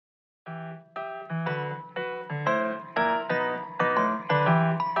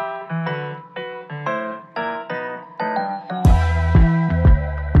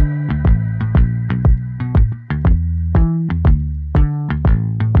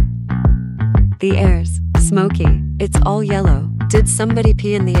The air's smoky. It's all yellow. Did somebody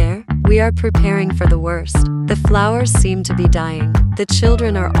pee in the air? We are preparing for the worst. The flowers seem to be dying. The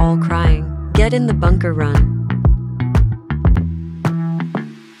children are all crying. Get in the bunker, run.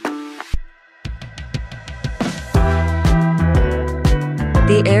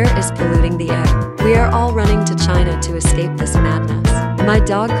 The air is polluting the air. We are all running to China to escape this madness. My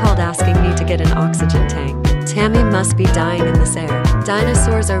dog called asking me to get an oxygen tank. Tammy must be dying in this air.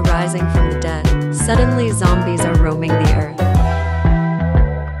 Dinosaurs are rising from the dead. Suddenly zombies are roaming the earth.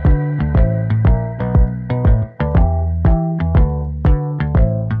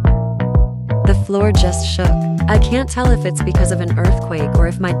 The floor just shook. I can't tell if it's because of an earthquake or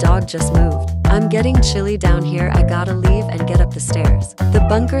if my dog just moved. I'm getting chilly down here. I gotta leave and get up the stairs. The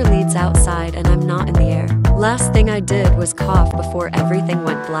bunker leads outside and I'm not in the air. Last thing I did was cough before everything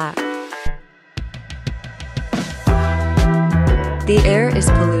went black. The air is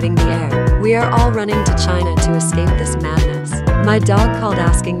polluting the air. We are all running to China to escape this madness. My dog called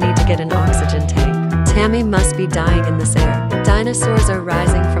asking me to get an oxygen tank. Tammy must be dying in this air. Dinosaurs are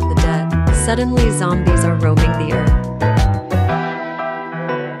rising from the dead. Suddenly zombies are roaming the earth.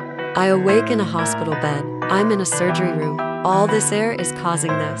 I awake in a hospital bed. I'm in a surgery room. All this air is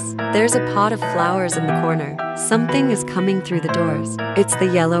causing this. There's a pot of flowers in the corner. Something is coming through the doors. It's the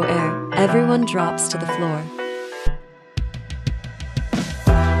yellow air. Everyone drops to the floor.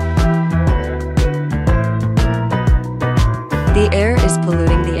 The air is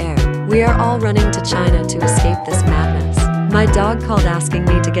polluting the air. We are all running to China to escape this madness. My dog called asking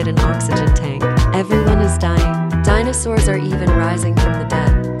me to get an oxygen tank. Everyone is dying. Dinosaurs are even rising from the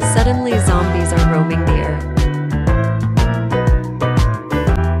dead. Suddenly zombies are roaming the earth.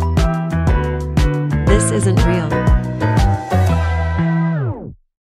 This isn't real.